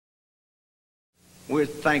We're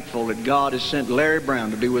thankful that God has sent Larry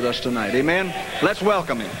Brown to be with us tonight. Amen? Let's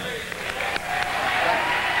welcome him.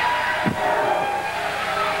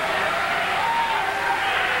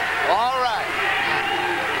 All right.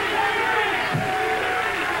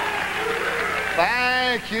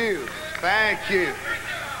 Thank you. Thank you.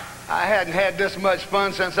 I hadn't had this much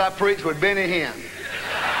fun since I preached with Benny Hinn.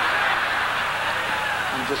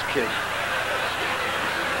 I'm just kidding.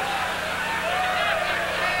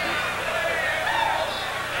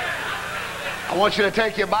 I want you to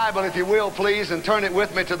take your Bible, if you will, please, and turn it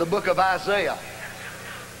with me to the book of Isaiah.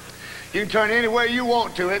 You can turn anywhere you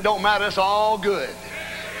want to. It don't matter. It's all good.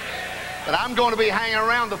 But I'm going to be hanging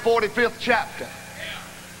around the 45th chapter.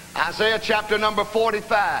 Isaiah chapter number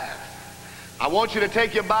 45. I want you to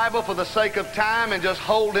take your Bible for the sake of time and just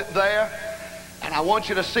hold it there. And I want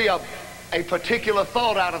you to see a particular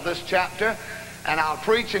thought out of this chapter. And I'll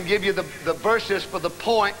preach and give you the verses for the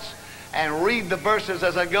points and read the verses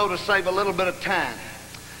as I go to save a little bit of time.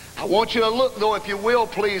 I want you to look, though, if you will,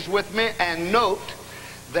 please, with me, and note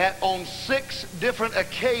that on 6 different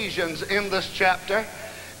occasions in this chapter,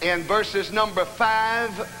 in verses number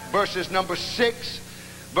 5, verses number 6,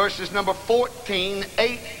 verses number 14,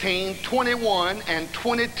 18, 21, and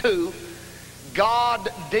 22, God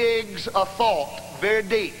digs a thought very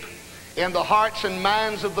deep in the hearts and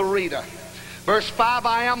minds of the reader. Verse 5,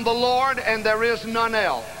 I am the Lord, and there is none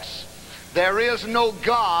else. There is no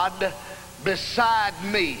God beside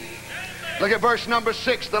me. Look at verse number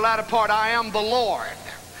 6, the latter part. I am the Lord,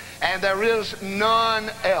 and there is none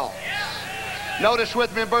else. Notice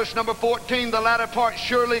with me in verse number 14, the latter part.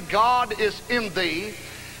 Surely God is in thee,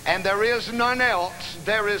 and there is none else.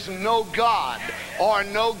 There is no God, or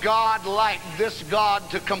no God like this God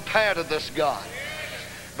to compare to this God.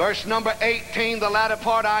 Verse number 18, the latter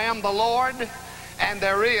part. I am the Lord, and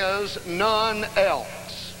there is none else.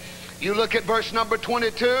 You look at verse number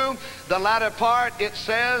 22, the latter part, it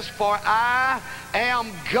says, for I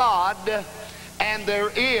am God, and there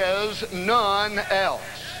is none else.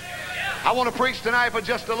 I want to preach tonight for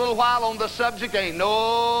just a little while on the subject, ain't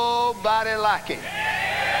nobody like him.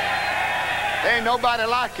 Ain't nobody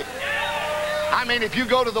like him. I mean, if you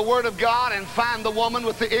go to the Word of God and find the woman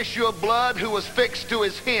with the issue of blood who was fixed to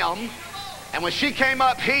his hem, and when she came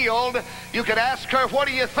up healed, you could ask her, what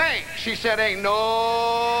do you think? She said, ain't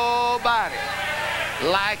nobody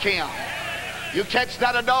like him. You catch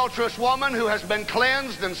that adulterous woman who has been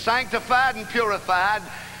cleansed and sanctified and purified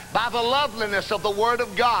by the loveliness of the Word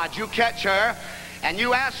of God. You catch her and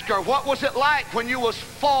you ask her, what was it like when you was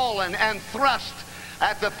fallen and thrust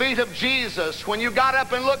at the feet of Jesus? When you got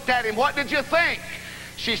up and looked at him, what did you think?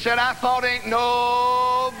 She said, I thought ain't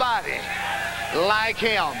nobody like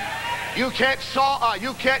him. You catch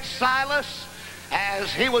Silas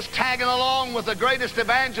as he was tagging along with the greatest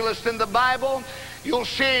evangelist in the Bible. You'll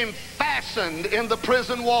see him fastened in the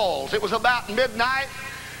prison walls. It was about midnight.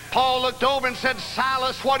 Paul looked over and said,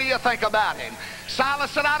 Silas, what do you think about him?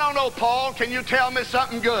 Silas said, I don't know, Paul. Can you tell me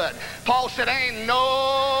something good? Paul said, ain't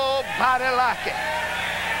nobody like it.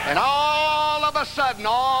 And all of a sudden,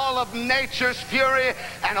 all of nature's fury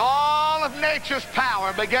and all of nature's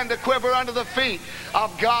power began to quiver under the feet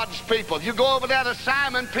of God's people. You go over there to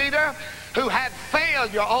Simon Peter, who had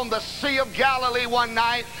failure on the Sea of Galilee one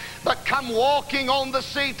night, but come walking on the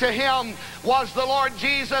sea to him was the Lord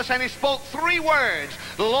Jesus, and he spoke 3 words,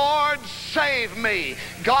 Lord, save me.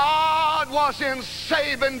 God was in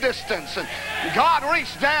saving distance, and God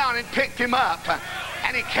reached down and picked him up.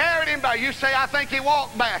 And he carried him back. You say, I think he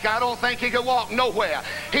walked back. I don't think he could walk nowhere.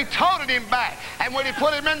 He toted him back. And when he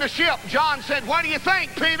put him in the ship, John said, what do you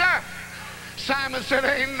think, Peter? Simon said,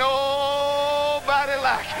 ain't nobody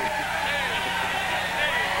like it.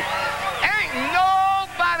 Ain't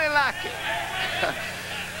nobody like it.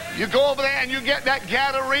 You go over there and you get that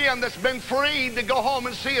Gadarean that's been freed to go home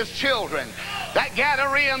and see his children. That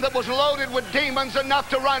Gadarean that was loaded with demons enough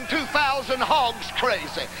to run 2,000 hogs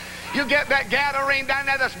crazy. You get that Gadarene down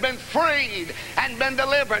there that's been freed and been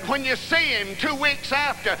delivered. When you see him 2 weeks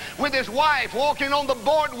after with his wife walking on the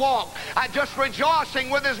boardwalk, just rejoicing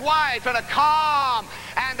with his wife in a calm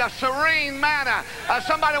and a serene manner.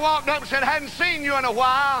 Somebody walked up and said, hadn't seen you in a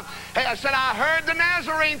while. I said, I heard the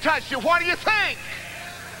Nazarene touch you. What do you think?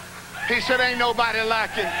 He said, ain't nobody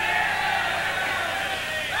like him.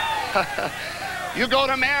 You go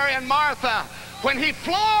to Mary and Martha. When he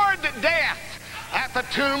floored death at the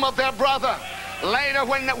tomb of their brother, Later,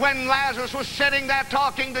 when Lazarus was sitting there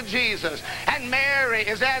talking to Jesus, and Mary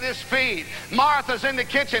is at his feet, Martha's in the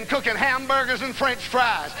kitchen cooking hamburgers and French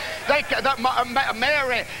fries.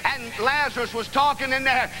 Mary and Lazarus was talking in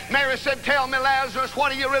there. Mary said, "Tell me, Lazarus,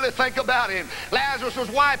 what do you really think about him?" Lazarus was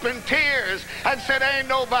wiping tears and said, "Ain't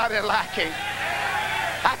nobody like him."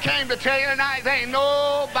 I came to tell you tonight, there ain't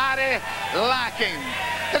nobody like him.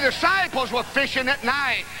 The disciples were fishing at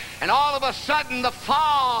night, and all of a sudden the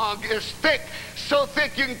fog is thick, so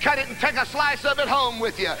thick you can cut it and take a slice of it home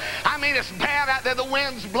with you. I mean, it's bad out there, the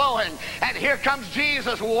wind's blowing, and here comes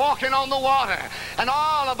Jesus walking on the water, and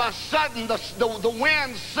all of a sudden the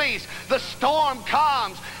wind ceases, the storm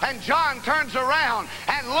comes, and John turns around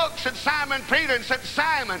and looks at Simon Peter and said,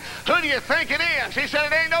 "Simon, who do you think it is?" He said,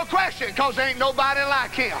 "It ain't no question, because there ain't nobody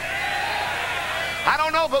like him." I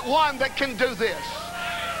don't know but one that can do this.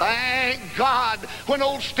 Thank God, when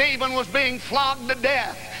old Stephen was being flogged to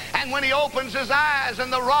death, and when he opens his eyes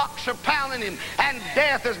and the rocks are pounding him and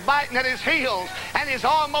death is biting at his heels and he's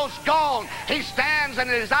almost gone, he stands and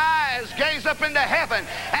his eyes gaze up into heaven,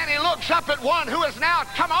 and he looks up at one who has now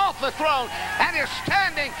come off the throne and is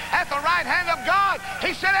standing at the right hand of God.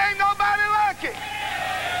 He said, "Ain't nobody like him."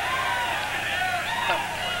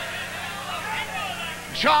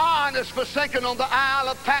 John is forsaken on the Isle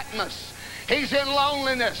of Patmos. He's in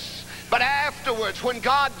loneliness. But afterwards, when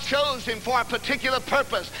God chose him for a particular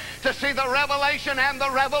purpose, to see the revelation and the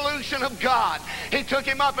revolution of God, he took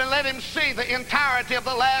him up and let him see the entirety of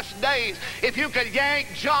the last days. If you could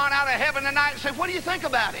yank John out of heaven tonight and say, "What do you think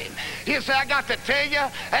about him?" He'd say, "I got to tell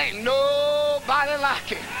you, ain't nobody like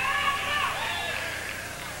him."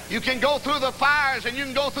 You can go through the fires and you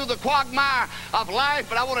can go through the quagmire of life,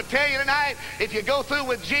 but I want to tell you tonight, if you go through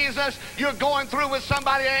with Jesus, you're going through with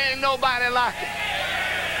somebody, ain't nobody like him.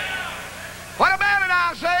 What about it,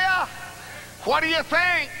 Isaiah? What do you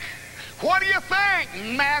think? What do you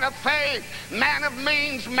think? Man of faith, man of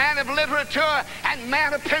means, man of literature, and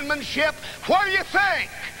man of penmanship. What do you think?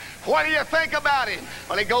 What do you think about him?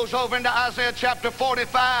 Well, he goes over into Isaiah chapter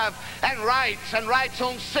 45 and writes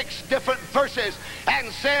on 6 different verses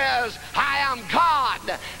and says, "I am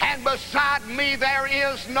God, and beside me there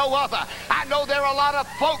is no other." I know there are a lot of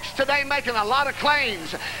folks today making a lot of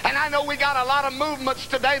claims, and I know we got a lot of movements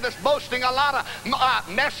today that's boasting a lot of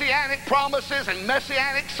messianic promises and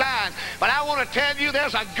messianic signs, but I want to tell you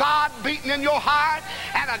there's a God beating in your heart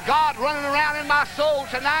and a God running around in my soul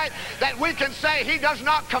tonight that we can say he does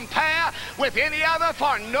not compare with any other,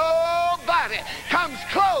 for nobody comes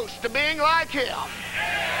close to being like him.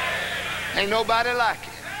 Ain't nobody like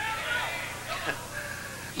him.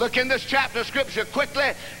 Look in this chapter of Scripture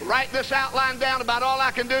quickly. Write this outline down. About all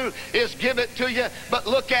I can do is give it to you, but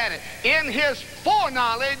look at it. In his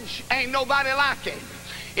foreknowledge, ain't nobody like him.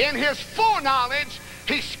 In his foreknowledge,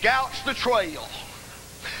 he scouts the trail.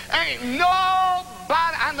 Ain't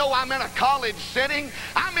nobody. I know I'm in a college setting.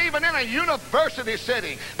 I'm even in a university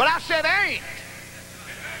setting. But I said ain't.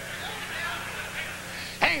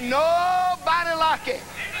 Ain't nobody like it.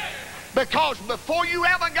 Because before you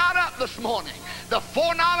ever got up this morning, the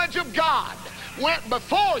foreknowledge of God went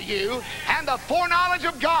before you, and the foreknowledge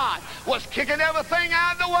of God was kicking everything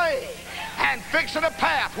out of the way and fixing a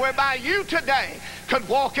path whereby you today could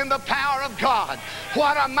walk in the power of God.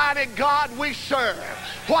 What a mighty God we serve.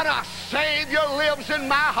 What a Savior lives in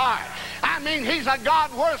my heart. I mean, he's a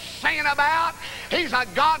God worth singing about. He's a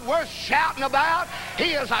God worth shouting about.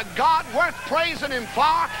 He is a God worth praising him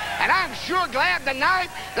for. And I'm sure glad tonight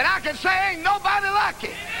that I can say ain't nobody like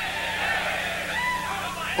him.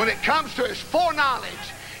 When it comes to his foreknowledge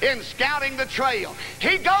in scouting the trail,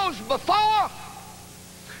 he goes before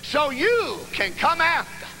so you can come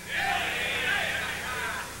after.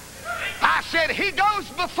 I said he goes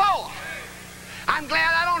before. I'm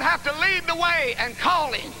glad I don't have to lead the way and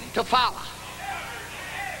call him to follow.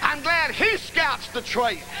 I'm glad he scouts the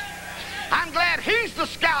trail. I'm glad he's the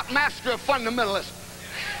scout master of fundamentalism.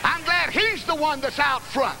 I'm glad he's the one that's out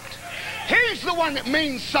front. He's the one that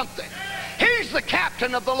means something. He's the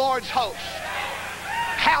captain of the Lord's host.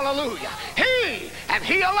 Hallelujah. He and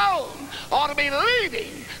he alone ought to be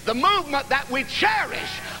leading the movement that we cherish,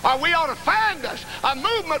 or we ought to find us a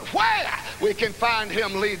movement where we can find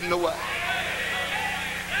him leading the way.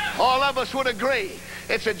 All of us would agree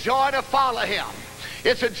it's a joy to follow him.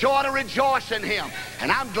 It's a joy to rejoice in him.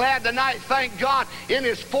 And I'm glad tonight, thank God, in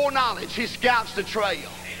his foreknowledge, he scouts the trail.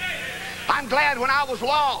 I'm glad when I was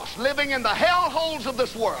lost, living in the hellholes of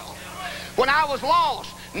this world, when I was lost,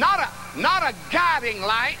 not a guiding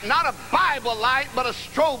light, not a Bible light, but a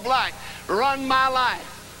strobe light run my life.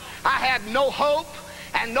 I had no hope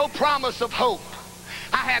and no promise of hope.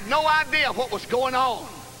 I had no idea what was going on.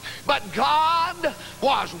 But God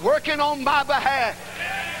was working on my behalf.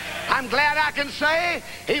 I'm glad I can say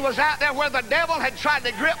he was out there where the devil had tried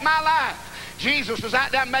to grip my life. Jesus was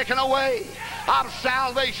out there making a way of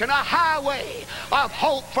salvation, a highway of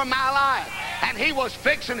hope for my life. And he was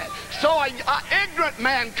fixing it so an ignorant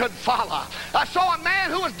man could follow. So a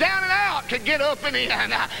man who was down and out could get up and in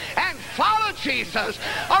and follow Jesus.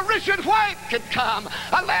 A Richard White could come.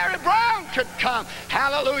 A Larry Brown could come.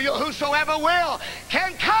 Hallelujah. Whosoever will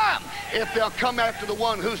can come if they'll come after the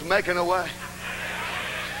one who's making a way.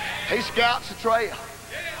 He scouts the trail.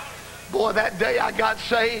 Boy, that day I got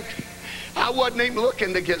saved, I wasn't even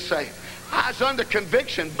looking to get saved. I was under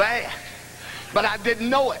conviction bad, but I didn't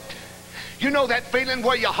know it. You know that feeling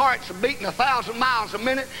where your heart's beating 1,000 miles a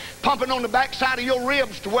minute, pumping on the backside of your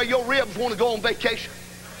ribs to where your ribs want to go on vacation?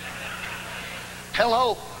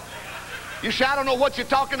 Hello? You say, I don't know what you're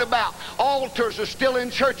talking about. Altars are still in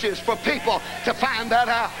churches for people to find that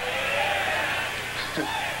out.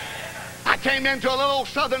 I came into a little old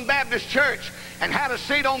Southern Baptist church and had a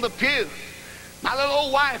seat on the pew. My little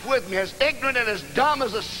old wife with me, as ignorant and as dumb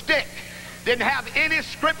as a stick, didn't have any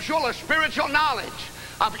scriptural or spiritual knowledge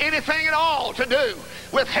of anything at all to do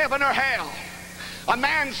with heaven or hell. A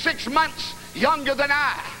man 6 months younger than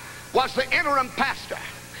I was the interim pastor.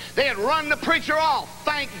 They had run the preacher off.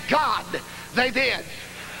 Thank God they did,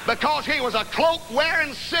 because he was a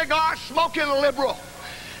cloak-wearing, cigar-smoking liberal.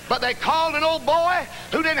 But they called an old boy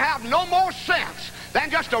who didn't have no more sense than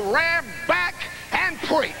just to rear back and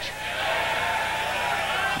preach.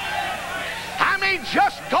 I mean,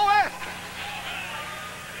 just go after it.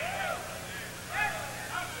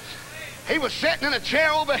 He was sitting in a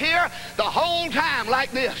chair over here the whole time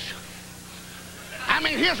like this. I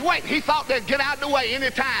mean, he's waiting. He thought they'd get out of the way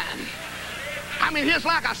any time. I mean, he's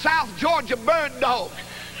like a South Georgia bird dog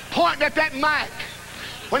pointing at that mic.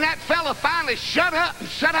 When that fella finally shut up and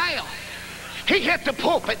sat down, he hit the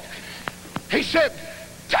pulpit. He said,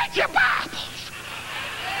 "Take your Bibles."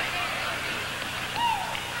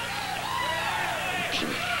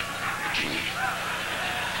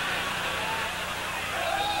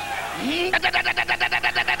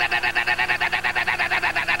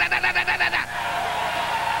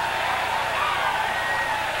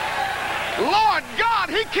 Lord God,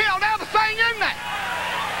 he killed everything in there.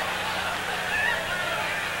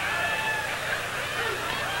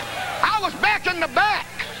 I was back in the back,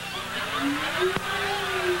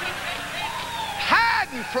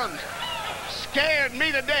 hiding from it. Scared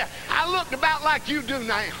me to death. I looked about like you do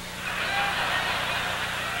now.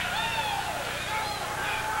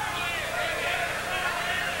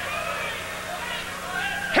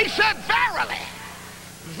 He said, "Verily,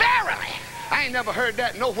 verily." I ain't never heard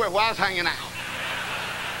that nowhere while I was hanging out.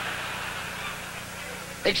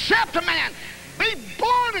 Except a man be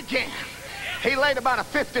born again. He laid about a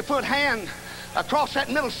 50-foot hand across that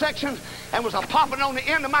middle section and was popping on the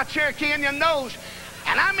end of my Cherokee Indian nose.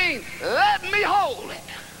 And I mean, let me hold it.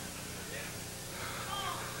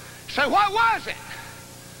 So what was it?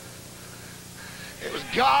 It was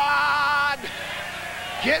God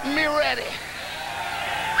getting me ready.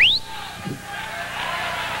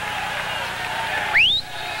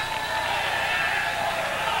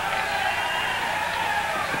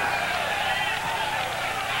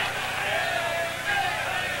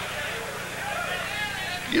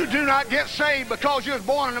 You do not get saved because you was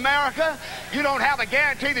born in America. You don't have a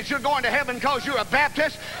guarantee that you're going to heaven because you're a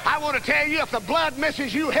Baptist. I want to tell you, if the blood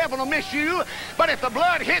misses you, heaven will miss you. But if the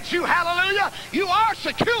blood hits you, hallelujah, you are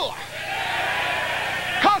secure.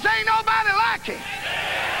 Because ain't nobody like him.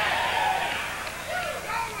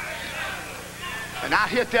 And I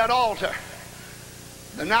hit that altar.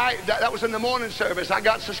 The night, that was in the morning service. I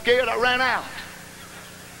got so scared I ran out.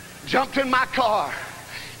 Jumped in my car.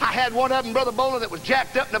 I had one of them, Brother Bowler, that was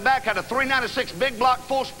jacked up in the back, had a 396 big block,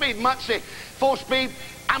 4-speed Muncie, 4-speed.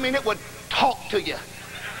 I mean, it would talk to you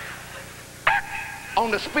on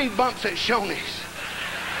the speed bumps at Shoney's.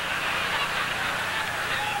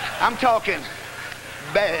 I'm talking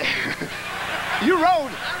bad. You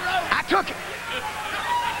rode. I took it.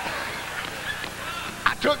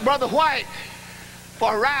 I took Brother White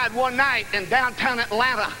for a ride one night in downtown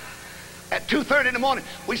Atlanta at 2:30 in the morning.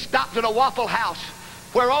 We stopped at a Waffle House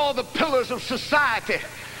where all the pillars of society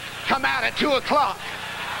come out at 2 o'clock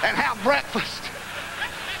and have breakfast.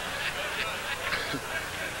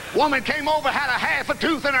 Woman came over, had a half a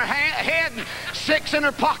tooth in her head and 6 in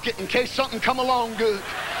her pocket in case something come along good.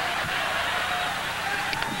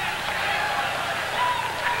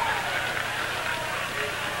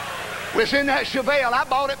 Was in that Chevelle. I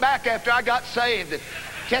bought it back after I got saved.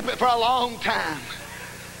 Kept it for a long time.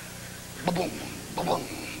 Ba-boom, ba-boom.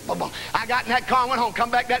 ineffable. I got in that car and went home,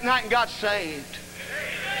 come back that night and got saved.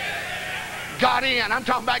 Got in. I'm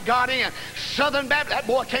talking about got in. Southern Baptist. That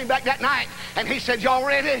boy came back that night and he said, y'all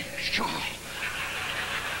ready? Sure.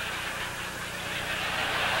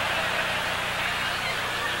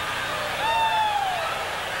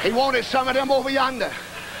 He wanted some of them over yonder.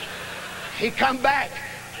 He come back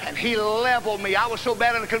and he leveled me. I was so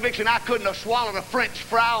bad in the conviction I couldn't have swallowed a French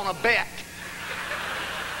fry on a bet.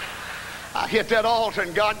 I hit that altar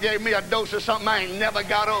and God gave me a dose of something I ain't never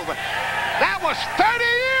got over. That was 30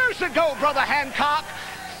 years ago, Brother Hancock.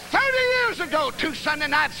 30 years ago, 2 Sunday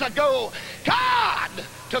nights ago, God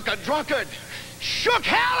took a drunkard, shook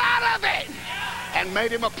hell out of it, and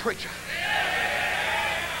made him a preacher.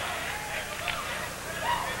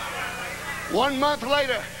 1 month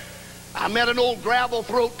later, I met an old gravel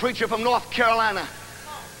throat preacher from North Carolina.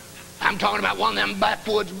 I'm talking about one of them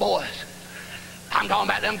backwoods boys. I'm talking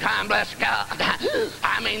about them time, bless God.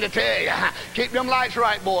 I mean to tell you, keep them lights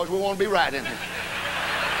right, boys. We want to be right in it.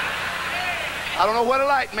 I don't know what a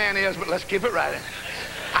light man is, but let's keep it right in it.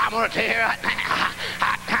 I'm going to tell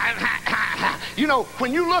you, you know,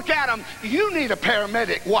 when you look at them, you need a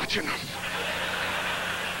paramedic watching them.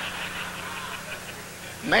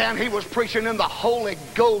 Man, he was preaching in the Holy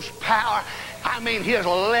Ghost power. I mean, he was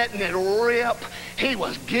letting it rip. He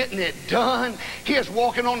was getting it done. He was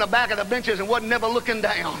walking on the back of the benches and wasn't never looking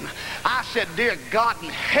down. I said, dear God in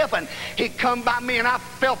heaven, he come by me and I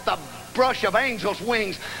felt the brush of angels'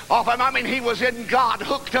 wings off him. I mean, he was in God,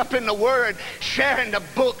 hooked up in the Word, sharing the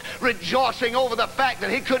book, rejoicing over the fact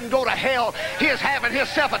that he couldn't go to hell. He is having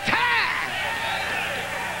himself a time.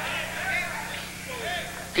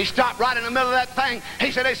 He stopped right in the middle of that thing. He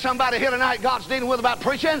said, there's somebody here tonight God's dealing with about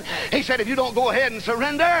preaching. He said, if you don't go ahead and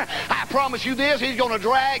surrender, I promise you this, he's going to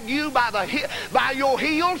drag you by your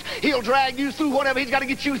heels. He'll drag you through whatever he's got to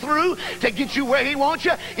get you through to get you where he wants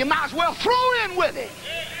you. You might as well throw in with it.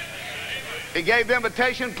 He gave the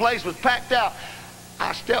invitation. Place was packed out.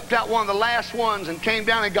 I stepped out one of the last ones and came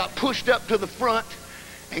down and got pushed up to the front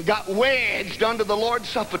and got wedged under the Lord's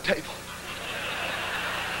Supper table.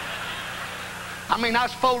 I mean, I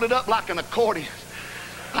was folded up like an accordion.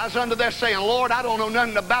 I was under there saying, Lord, I don't know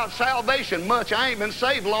nothing about salvation much. I ain't been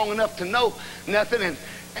saved long enough to know nothing.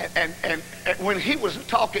 And when he was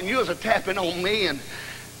talking, you was a tapping on me, and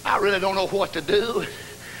I really don't know what to do.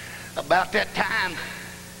 About that time,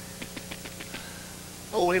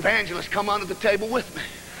 old evangelists come under the table with me.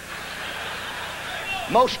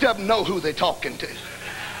 Most of them know who they're talking to.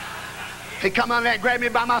 He come under there and grabbed me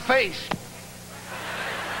by my face.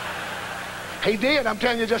 He did. I'm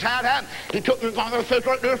telling you just how it happened. He took me by my face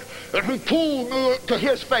like this, and he pulled me to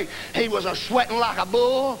his face. He was a sweating like a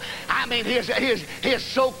bull. I mean, he's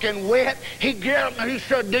soaking wet. He grabbed me. He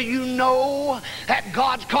said, do you know that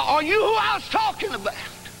God's called? Are you who I was talking about?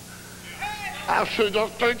 I said, I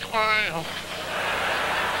think I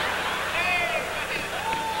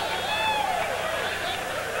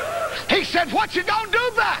am. He said, what you gonna do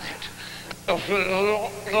about it? I said, I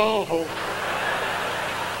don't know.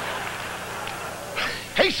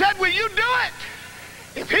 He said, will you do it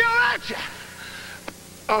if he'll let you?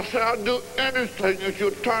 I said, I'll do anything if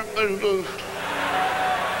you'll turn me loose.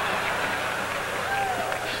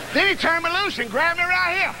 Then he turned me loose and grabbed me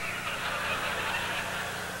right here.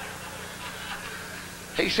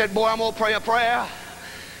 He said, boy, I'm going to pray a prayer,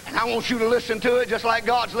 and I want you to listen to it just like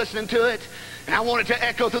God's listening to it. And I want it to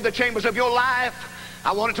echo through the chambers of your life.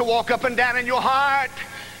 I want it to walk up and down in your heart.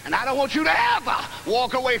 And I don't want you to ever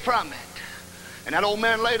walk away from it. And that old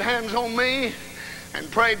man laid hands on me and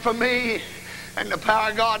prayed for me, and the power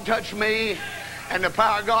of God touched me, and the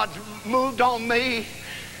power of God moved on me.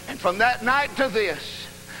 And from that night to this,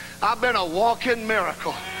 I've been a walking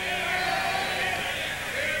miracle.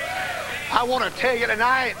 I want to tell you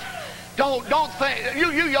tonight, don't think,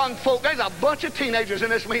 you young folk, there's a bunch of teenagers in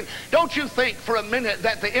this meeting. Don't you think for a minute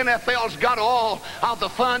that the NFL's got all of the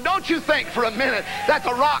fun. Don't you think for a minute that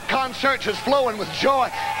the rock concerts is flowing with joy.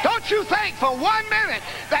 Don't you think for 1 minute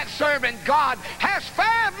that serving God has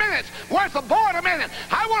 5 minutes worth of boredom in it.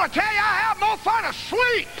 I want to tell you, I have more fun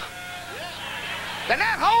asleep than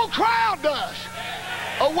that whole crowd does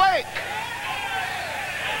awake.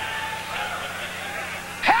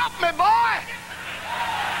 Help me, boy.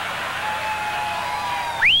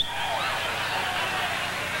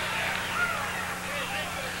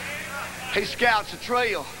 He scouts a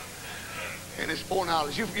trail in his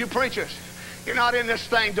foreknowledge. You preachers, you're not in this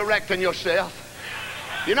thing directing yourself.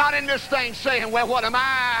 You're not in this thing saying, well, what am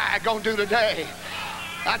I going to do today?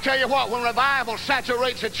 I tell you what, when revival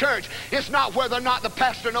saturates a church, it's not whether or not the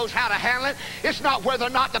pastor knows how to handle it. It's not whether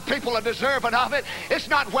or not the people are deserving of it. It's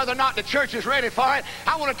not whether or not the church is ready for it.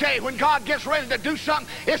 I want to tell you, when God gets ready to do something,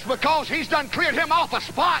 it's because he's done cleared him off a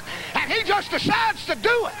spot, and he just decides to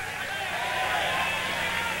do it.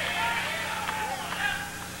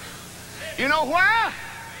 You know why?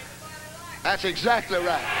 That's exactly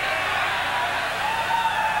right.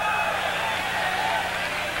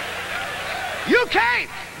 You can't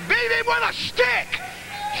beat him with a stick.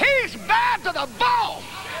 He's bad to the bone.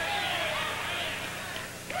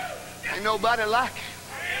 Ain't nobody like it.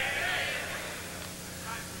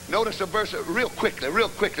 Notice a verse real quickly.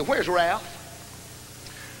 Where's Ralph?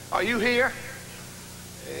 Are you here?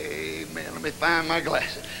 Amen. Let me find my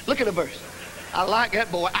glasses. Look at the verse. I like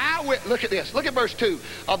that boy. Look at this. Look at verse 2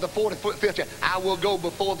 of the 45th chapter. I will go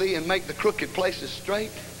before thee and make the crooked places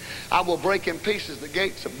straight. I will break in pieces the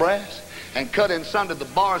gates of brass and cut in sunder the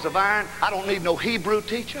bars of iron. I don't need no Hebrew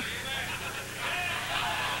teacher.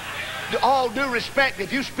 All due respect,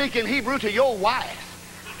 if you speak in Hebrew to your wife,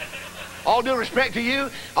 all due respect to you,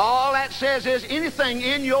 all that says is anything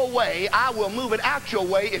in your way, I will move it out your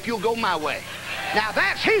way if you'll go my way. Now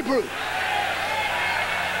that's Hebrew.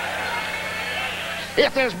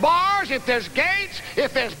 If there's bars, if there's gates,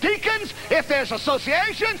 if there's deacons, if there's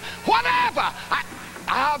associations, whatever,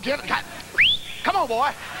 I'll get it. Come on, boy.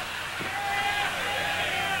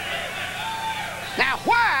 Now,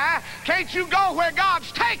 why can't you go where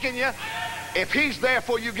God's taking you if he's there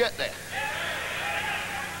before you get there?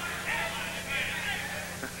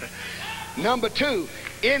 Number 2,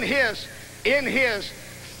 in his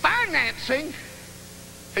financing,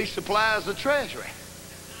 he supplies the treasury.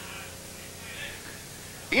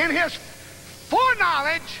 In his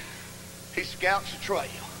foreknowledge, he scouts the trail.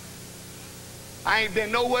 I ain't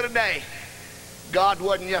been nowhere today God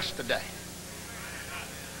wasn't yesterday.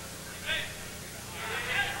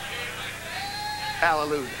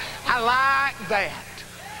 Hallelujah. I like that.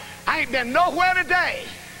 I ain't been nowhere today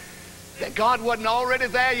that God wasn't already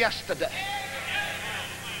there yesterday.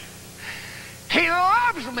 He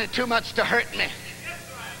loves me too much to hurt me.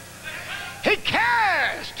 He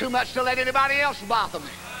cares too much to let anybody else bother me.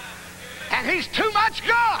 And he's too much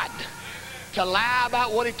God to lie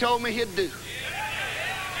about what he told me he'd do.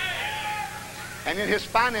 And in his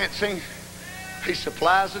financing, he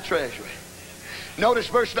supplies the treasury. Notice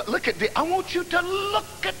verse, look at this. I want you to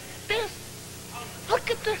look at this. Look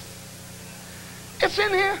at this. It's in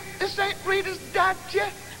here. This ain't Reader's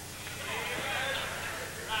Digest.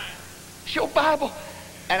 It's your Bible.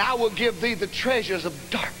 And I will give thee the treasures of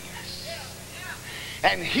darkness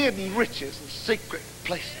and hidden riches and secret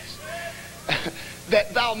places,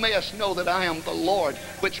 that thou mayest know that I am the Lord,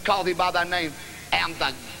 which call thee by thy name, am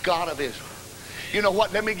the God of Israel. You know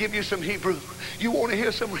what? Let me give you some Hebrew. You want to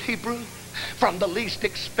hear some Hebrew? From the least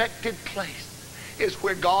expected place is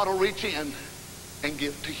where God will reach in and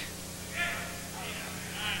give to you.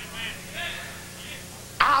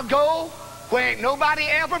 I'll go where ain't nobody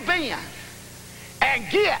ever been and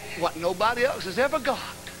get what nobody else has ever got.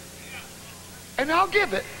 And I'll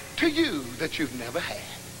give it to you that you've never had.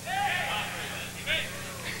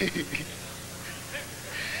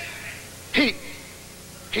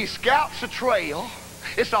 He scouts a trail.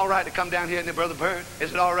 It's all right to come down here, isn't it, Brother Bird?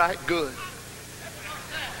 Is it all right? Good.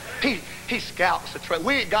 He scouts a trail.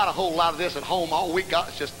 We ain't got a whole lot of this at home. All we got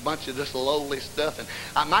is just a bunch of this lowly stuff.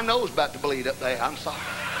 And my nose about to bleed up there. I'm sorry.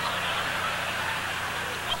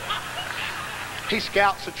 He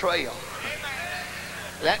scouts a trail.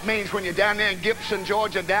 That means when you're down there in Gibson,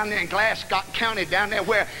 Georgia, down there in Glasgow County, down there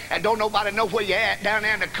where, and don't nobody know where you're at, down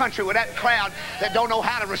there in the country with that crowd that don't know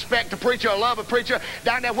how to respect a preacher or love a preacher,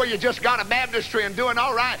 down there where you just got a baptistry and doing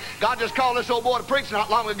all right. God just called this old boy to preach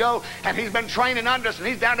not long ago, and he's been training under us, and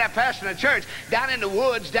he's down there pastoring a church, down in the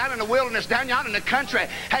woods, down in the wilderness, down yonder in the country.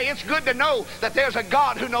 Hey, it's good to know that there's a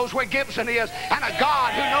God who knows where Gibson is, and a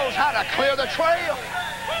God who knows how to clear the trail.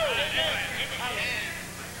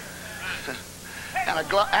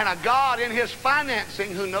 And a God in his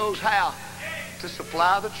financing who knows how to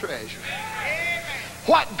supply the treasure.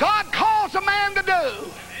 What God calls a man to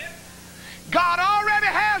do, God already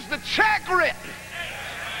has the check written.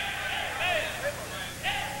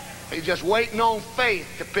 He's just waiting on faith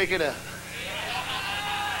to pick it up.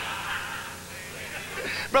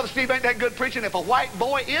 Brother Steve, ain't that good preaching if a white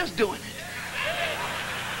boy is doing it?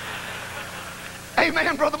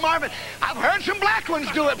 Amen, Brother Marvin. I've heard some black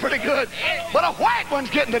ones do it pretty good, but a white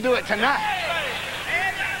one's getting to do it tonight.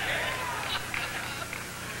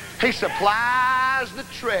 He supplies the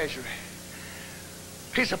treasury.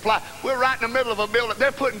 He supplies. We're right in the middle of a building.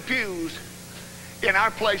 They're putting pews in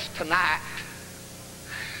our place tonight.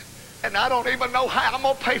 And I don't even know how I'm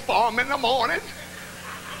going to pay for them in the morning.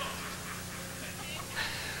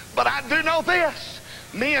 But I do know this.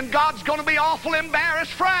 Me and God's going to be awful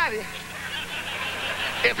embarrassed Friday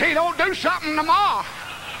if he don't do something tomorrow.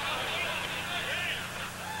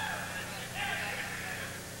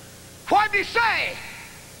 What did he say?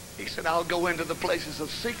 He said, I'll go into the places of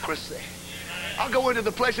secrecy. I'll go into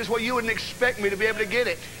the places where you wouldn't expect me to be able to get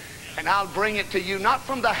it. And I'll bring it to you, not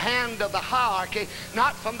from the hand of the hierarchy,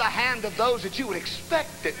 not from the hand of those that you would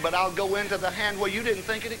expect it, but I'll go into the hand where you didn't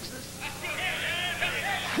think it existed.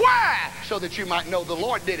 Why? So that you might know the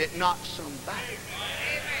Lord did it, not somebody.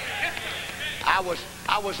 I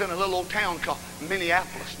was in a little old town called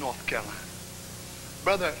Minneapolis, North Carolina.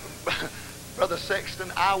 Brother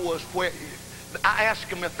Sexton, I asked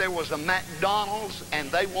them if there was a McDonald's, and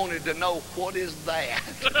they wanted to know, what is that?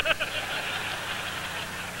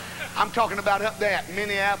 I'm talking about up there at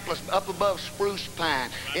Minneapolis, up above Spruce Pine,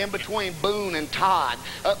 in between Boone and Todd,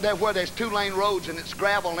 up there where there's 2-lane roads and it's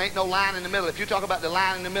gravel and ain't no line in the middle. If you talk about the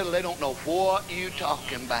line in the middle, they don't know what you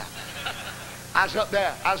talking about. I was up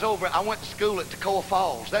there. I went to school at Toccoa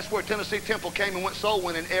Falls. That's where Tennessee Temple came and went soul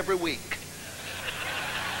winning every week.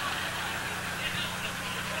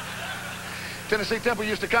 Tennessee Temple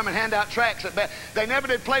used to come and hand out tracts. They never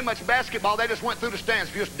did play much basketball. They just went through the stands.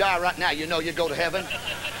 If you used to die right now, you know you'd go to heaven.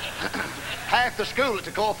 Half the school at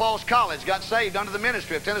Toccoa Falls College got saved under the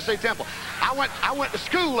ministry of Tennessee Temple. I went to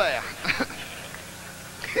school there.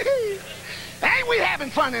 Ain't we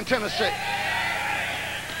having fun in Tennessee?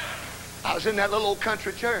 I was in that little old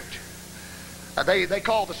country church. They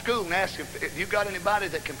called the school and asked if you got anybody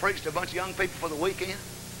that can preach to a bunch of young people for the weekend.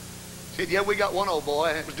 Said, yeah, we got one old boy.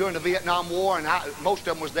 It was during the Vietnam War, and most of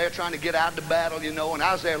them was there trying to get out of the battle, you know, and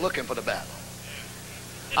I was there looking for the battle.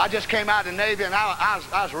 I just came out of the Navy, and I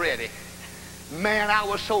was ready. Man, I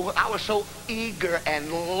was so eager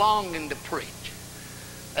and longing to preach.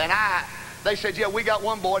 And they said, yeah, we got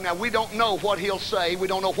one boy. Now, we don't know what he'll say. We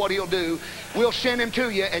don't know what he'll do. We'll send him to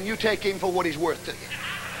you, and you take him for what he's worth to you.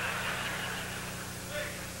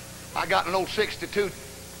 I got an old 62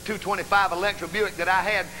 225 Electra Buick that I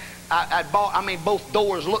had. I'd bought, both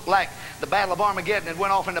doors looked like the Battle of Armageddon and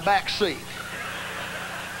went off in the back seat.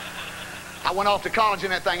 I went off to college in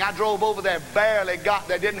that thing. I drove over there, barely got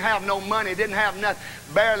there, didn't have no money, didn't have nothing,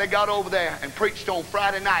 barely got over there and preached on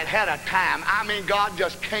Friday night, had a time. God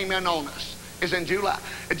just came in on us. It's in July.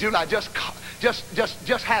 In July, just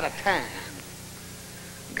had a time.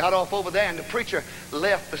 Got off over there, and the preacher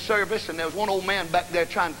left the service, and there was one old man back there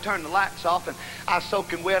trying to turn the lights off, and I was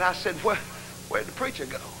soaking wet. I said, where'd the preacher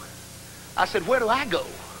go? I said, where do I go?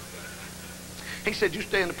 He said, you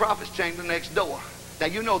stay in the prophet's chamber next door. Now,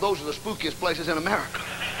 you know those are the spookiest places in America.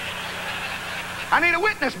 I need a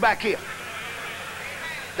witness back here.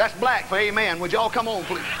 That's black for amen. Would y'all come on,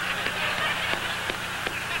 please?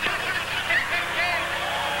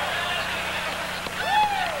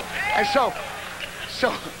 And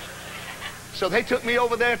so they took me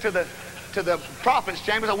over there to the prophet's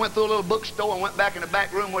chambers. I went through a little bookstore and went back in the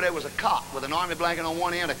back room where there was a cot with an army blanket on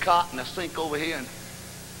one end, a cot, and a sink over here. And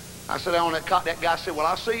I sat down on that cot. That guy said, well,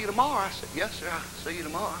 I'll see you tomorrow. I said, yes, sir, I'll see you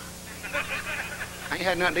tomorrow. I ain't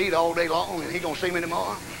had nothing to eat all day long, and he gonna see me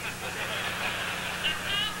tomorrow.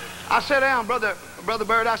 I sat down, Brother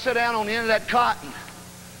Bird, I sat down on the end of that cot, and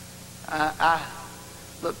I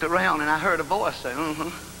looked around, and I heard a voice say,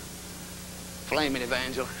 flaming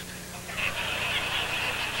evangelist.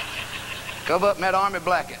 Cover up in that army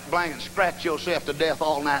blanket, scratch yourself to death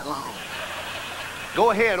all night long.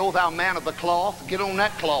 Go ahead, O thou man of the cloth. Get on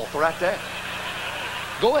that cloth right there.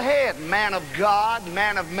 Go ahead, man of God,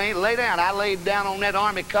 man of me. Lay down. I laid down on that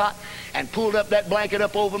army cot and pulled up that blanket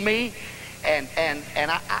up over me, and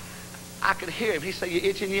I could hear him. He said, you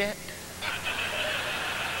itching yet?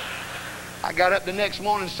 I got up the next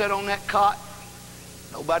morning and sat on that cot.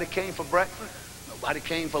 Nobody came for breakfast. Nobody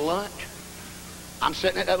came for lunch. I'm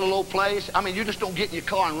sitting at that little old place. You just don't get in your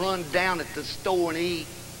car and run down at the store and eat.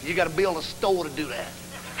 You got to build a store to do that.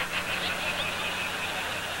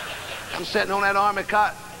 I'm sitting on that army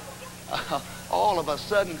cot. All of a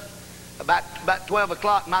sudden, about 12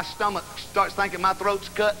 o'clock, my stomach starts thinking my throat's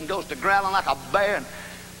cut and goes to growling like a bear. And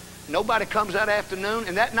nobody comes that afternoon.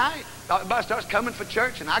 And that night, everybody starts coming for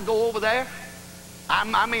church, and I go over there.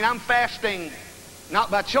 I'm fasting, not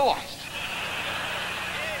by choice.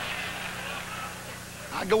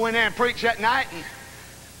 I go in there and preach that night,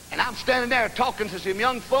 and I'm standing there talking to some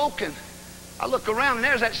young folk, and I look around, and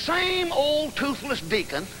there's that same old toothless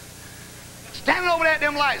deacon standing over there at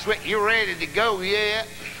them lights. Well, you ready to go yet?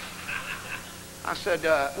 I said,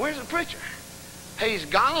 where's the preacher? He's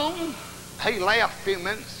gone. He left a few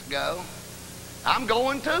minutes ago. I'm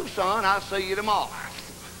going too, son. I'll see you tomorrow.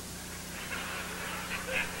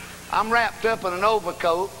 I'm wrapped up in an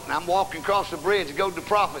overcoat, and I'm walking across the bridge to go to the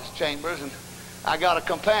prophet's chambers, and I got a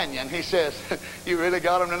companion. He says, you really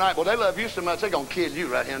got them tonight? Well, they love you so much, they're going to kill you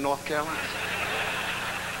right here in North Carolina.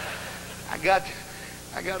 I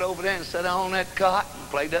got over there and sat on that cot and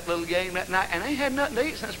played that little game that night, and I ain't had nothing to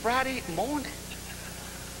eat since Friday morning.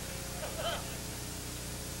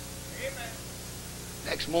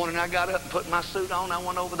 Next morning I got up and put my suit on. I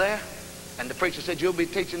went over there, and the preacher said, you'll be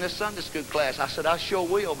teaching this Sunday school class. I said, I sure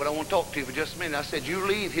will, but I want to talk to you for just a minute. I said, you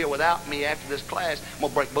leave here without me after this class, I'm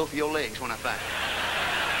going to break both of your legs when I find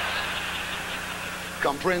you.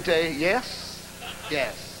 Comprende? Yes?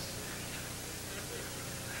 Yes.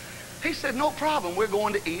 He said, no problem. We're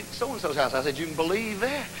going to eat at so-and-so's house. I said, you can believe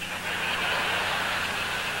that?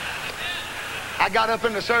 I got up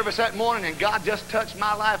in the service that morning, and God just touched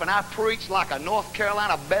my life, and I preached like a North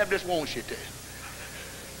Carolina Baptist wants you to.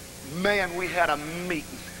 Man, we had a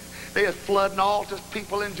meeting. They was flooding altars,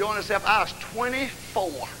 people enjoying themselves. I was 24,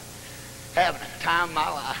 having a time of my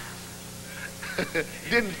life.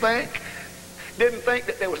 Didn't think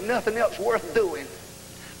that there was nothing else worth doing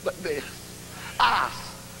but this. I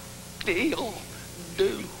still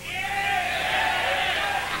do.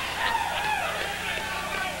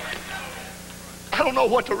 I don't know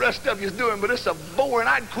what the rest of you is doing, but it's a boring.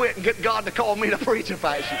 I'd quit and get God to call me to preach if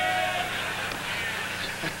I should.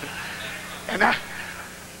 And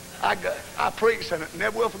I preached, and I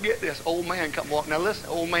never will forget this. Old man come walking. Now listen,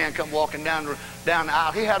 old man come walking down the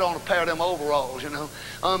aisle. He had on a pair of them overalls, you know,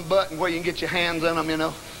 unbuttoned where you can get your hands in them, you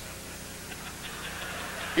know.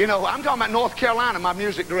 You know, I'm talking about North Carolina, my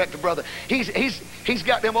music director brother. He's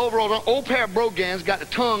got them overalls on, old pair of brogans, got the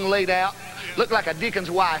tongue laid out. Looked like a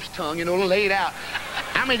deacon's wife's tongue, you know, laid out.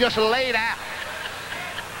 I mean, just laid out.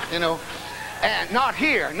 You know, and not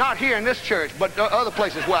here in this church, but other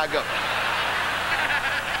places where I go.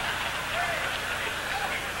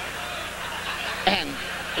 And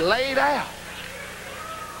laid out.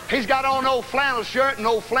 He's got on an old flannel shirt and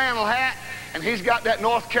old flannel hat, and he's got that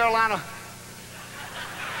North Carolina.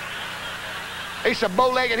 He's so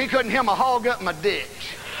bow-legged he couldn't hem a hog up in my ditch.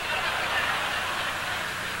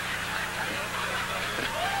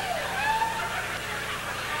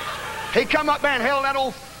 He come up there and held that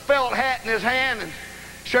old felt hat in his hand, and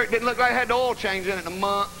shirt didn't look like it had the oil change in it in a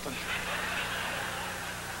month.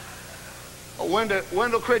 And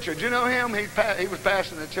Wendell Critchard, do you know him? He was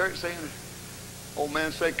passing the church saying, old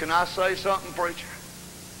man said, can I say something, preacher?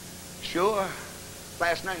 Sure.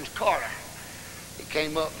 Last name's Carter. He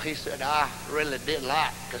came up and he said, I really did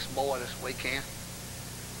like this boy this weekend.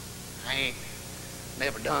 I ain't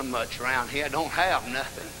never done much around here. I don't have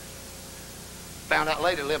nothing. Found out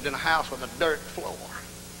later lived in a house with a dirt floor.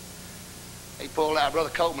 He pulled out, Brother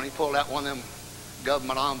Coleman, he pulled out one of them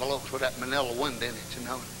government envelopes with that manila wind in it, you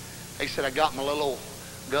know. He said, I got my little old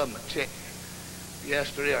government check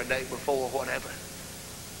yesterday or the day before, whatever.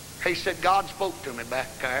 He said, God spoke to me back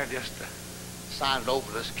there just to sign it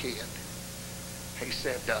over this kid. He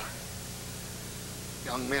said,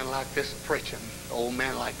 young men like this are preaching, old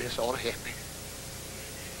men like this ought to help me.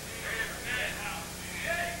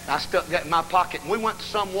 I stuck that in my pocket, and we went to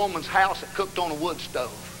some woman's house that cooked on a wood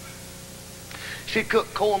stove. She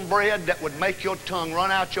cooked cornbread that would make your tongue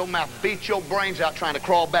run out your mouth, beat your brains out trying to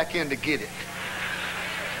crawl back in to get it.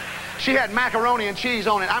 She had macaroni and cheese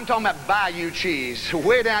on it. I'm talking about bayou cheese,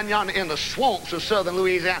 way down yonder in the swamps of southern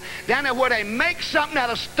Louisiana, down there where they make something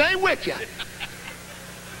that'll stay with you.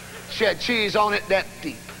 She had cheese on it that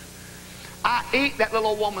deep. I ate, that little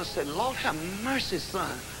old woman said, Lord have mercy,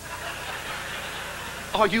 son.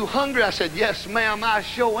 Are you hungry? I said, yes, ma'am, I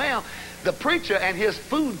sure am. The preacher and his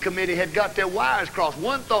food committee had got their wires crossed.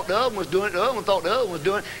 One thought the other one was doing it, the other one thought the other one was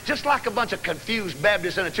doing it, just like a bunch of confused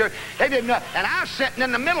Baptists in a church. They didn't know, and I was sitting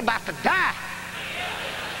in the middle about to die.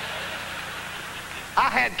 I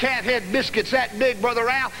had cat head biscuits that big, Brother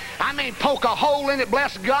Ralph. I mean, poke a hole in it,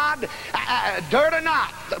 bless God, dirt or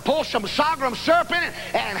not. Pour some sorghum syrup in it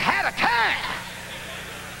and had a time.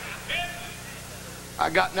 I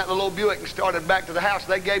got in that little old Buick and started back to the house.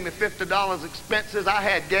 They gave me $50 expenses. I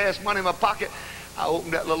had gas money in my pocket. I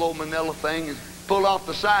opened that little old manila thing and pulled off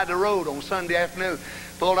the side of the road on Sunday afternoon.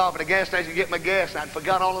 Pulled off at the gas station to get my gas, and I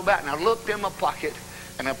forgot all about it. And I looked in my pocket,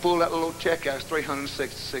 and I pulled that little check out. It was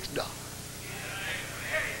 $366.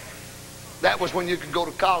 That was when you could go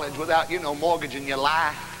to college without, you know, mortgaging your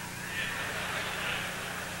life.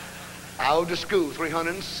 I owed the school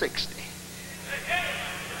 $360.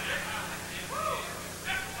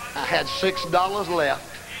 I had $6 left.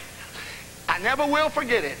 I never will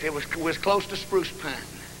forget it. It was close to Spruce Pine.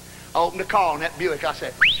 I opened the car in that Buick. I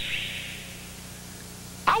said,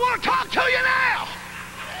 want to talk to you now.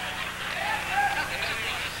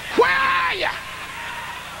 Where are you?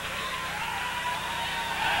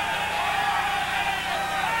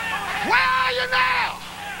 Where are you now?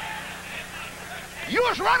 You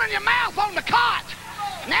was running your mouth on the cot.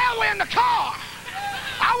 Now we're in the car.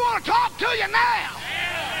 I want to talk to you now.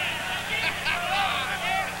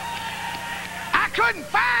 I couldn't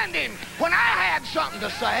find him when I had something to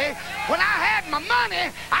say. When I had my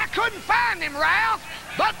money, I couldn't find him, Ralph.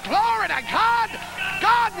 But glory to God,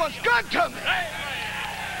 God was good to me.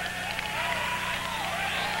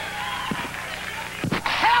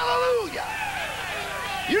 Hallelujah.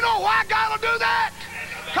 You know why God will do that?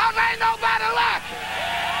 Because ain't nobody like it.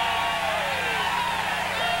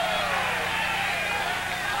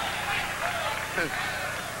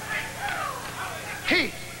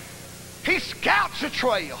 He scouts a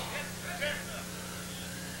trail.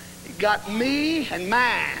 He got me and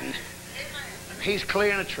mine. He's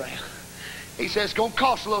clearing a trail. He says it's going to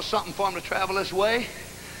cost a little something for him to travel this way.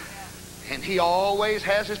 And he always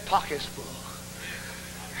has his pockets full.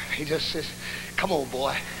 He just says, come on,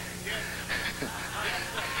 boy.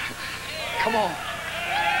 Come on.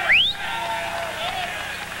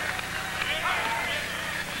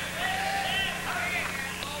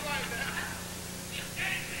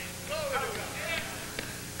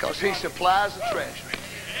 Because he supplies the treasury.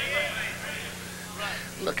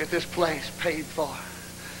 Look at this place paid for.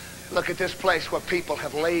 Look at this place where people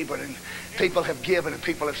have labored and people have given and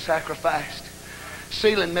people have sacrificed.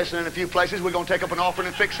 Ceiling missing in a few places. We're going to take up an offering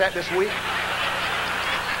and fix that this week.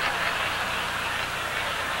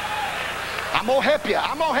 I'm going to help you.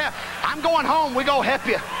 I'm going home. We're going to help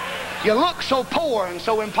you. You look so poor and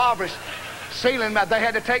so impoverished. Ceiling, they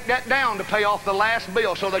had to take that down to pay off the last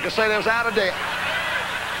bill so they could say they was out of debt.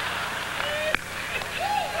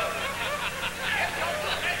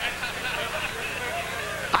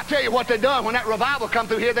 I tell you what they done when that revival come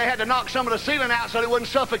through here. They had to knock some of the ceiling out so they wouldn't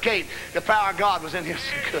suffocate. The power of God was in here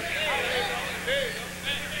so good.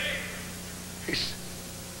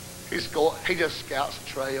 He just scouts a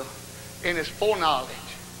trail. In his foreknowledge,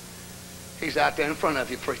 he's out there in front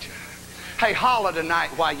of you, preacher. Hey, holler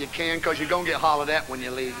tonight while you can, because you're going to get hollered at when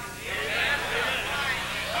you leave.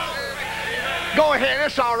 Go ahead,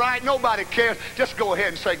 it's all right. Nobody cares. Just go ahead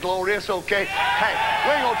and say glory. It's okay. Hey,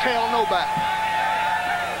 we ain't going to tell nobody.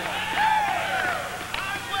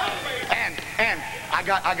 And I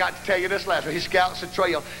got to tell you this last one. He scouts the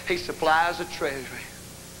trail. He supplies the treasury.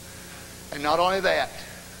 And not only that,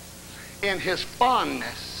 in his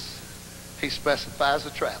fondness, he specifies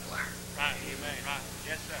the traveler. Right, amen. Right.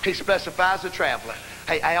 Yes, sir. He specifies the traveler.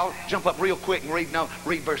 Hey, Al, jump up real quick and read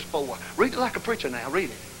verse 4. Read it like a preacher now.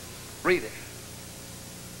 Read it. Read it.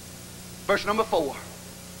 Verse number 4.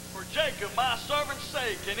 For Jacob, my servant's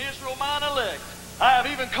sake, and Israel, mine elect, I have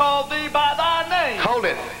even called thee by thy name. Hold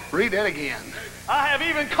it. Read that again. I have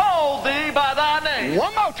even called thee by thy name.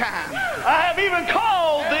 One more time. I have even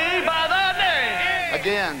called thee by thy name.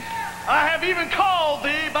 Again. I have even called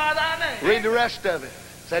thee by thy name. Read the rest of it.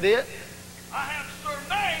 Is that it? I have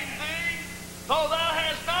surnamed thee, though thou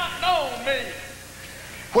hast not known me.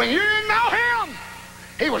 When you didn't know him,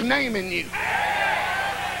 he was naming you.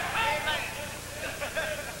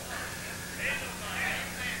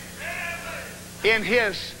 In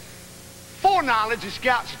his foreknowledge, he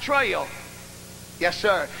scouts a trail. Yes,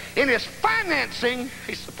 sir. In his financing,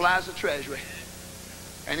 he supplies the treasury.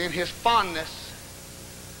 And in his fondness,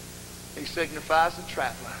 he signifies the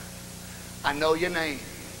traveler. I know your name.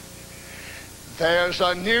 There's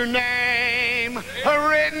a new name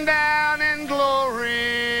written down in glory,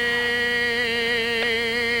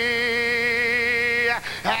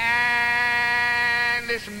 and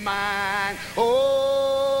it's mine.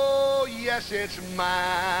 Oh, yes, it's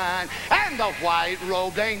mine. And the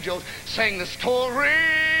white-robed angels sing the story.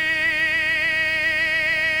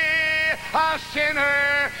 A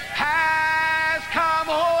sinner has come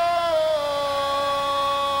home.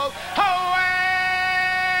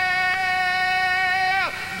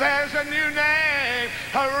 There's a new name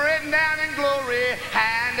written down in glory,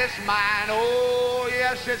 and it's mine. Oh,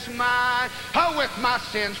 yes, it's mine. Oh, with my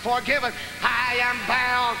sins forgiven, I am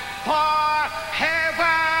bound for heaven.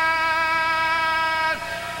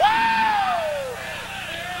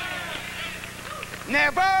 Woo!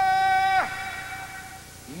 Never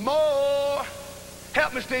more.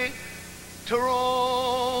 Help me, Steve. To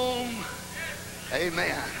roam.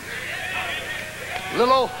 Amen.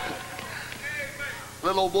 Little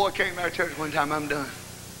old boy came to our church one time. I'm done.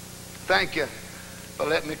 Thank you for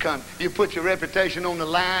letting me come. You put your reputation on the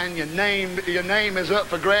line. Your name is up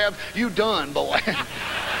for grabs. You done, boy.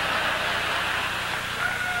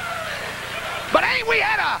 But ain't Ain't we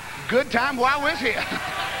had a good time while we was here?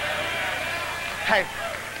 Hey,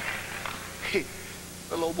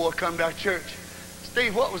 the little boy come to our church.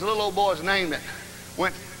 Steve, what was the little old boy's name that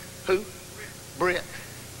went? Who? Britt.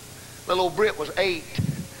 Little old Britt was 8.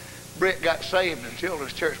 Britt got saved in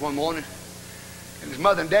children's church one morning. And his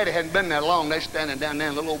mother and daddy hadn't been there long. They standing down there,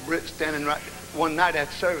 and little old Britt standing right one night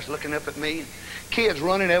after service looking up at me. Kids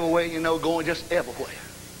running everywhere, you know, going just everywhere.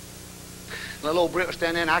 Little old Britt was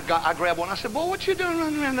standing there, and I grabbed one. I said, boy, what you doing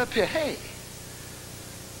running around up here? Hey.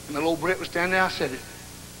 And little old Britt was standing there. I said,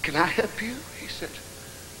 can I help you? He said,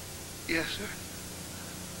 yes, sir.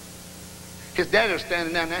 His daddy was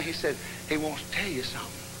standing down there. He said, he wants to tell you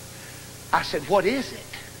something. I said, what is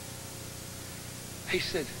it? He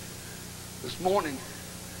said, this morning,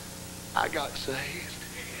 I got saved.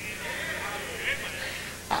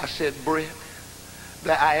 I said, Brett.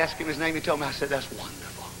 I asked him his name. He told me. I said, that's wonderful.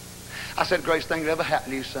 I said, greatest thing that ever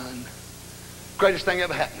happened to you, son. Greatest thing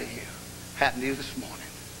ever happened to you. Happened to you this morning.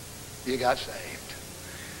 You got saved.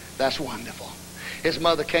 That's wonderful. His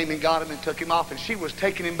mother came and got him and took him off, and she was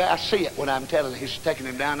taking him back. I see it when I'm telling you. She's taking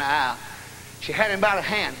him down the aisle. She had him by the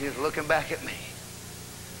hand. He was looking back at me.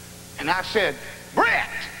 And I said, Brett,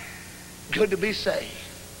 good to be saved.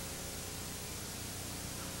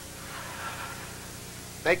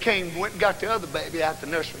 They came, went and got the other baby out the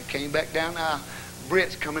nursery, came back down the aisle.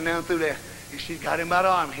 Brett's coming down through there, and she got him by the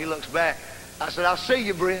arm. He looks back. I said, I'll see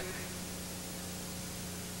you, Brett.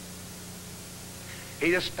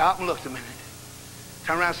 He just stopped and looked a minute.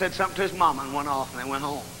 Turned around and said something to his mama and went off, and they went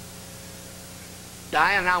home.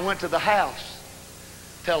 Diane and I went to the house.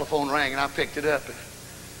 Telephone rang, and I picked it up. And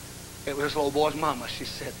it was this little boy's mama. She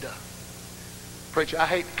said, Preacher, I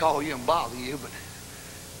hate to call you and bother you, but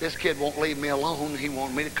this kid won't leave me alone. He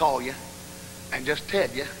wanted me to call you and just tell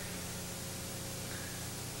you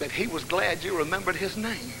that he was glad you remembered his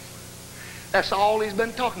name. That's all he's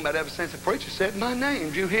been talking about ever since the preacher said my name.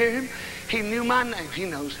 Did you hear him? He knew my name. He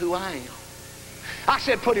knows who I am. I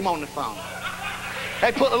said, put him on the phone.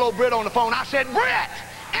 They put the little Britt on the phone. I said, Britt,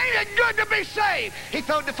 ain't it good to be saved? He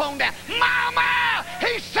threw the phone down. Mama,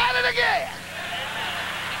 he said it again.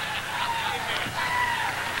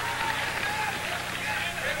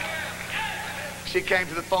 She came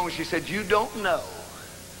to the phone. She said, you don't know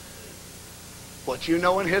what you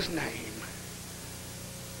know in his name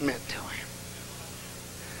meant to him.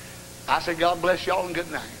 I said, God bless y'all and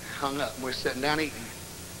good night. Hung up. We're sitting down eating.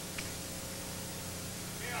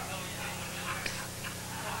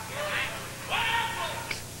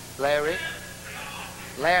 Larry.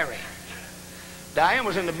 Diane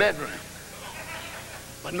was in the bedroom,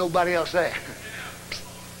 but nobody else there.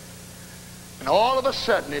 And all of a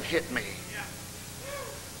sudden it hit me.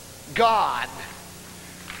 God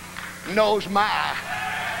knows my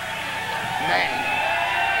name.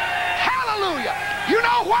 Hallelujah. You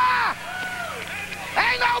know why?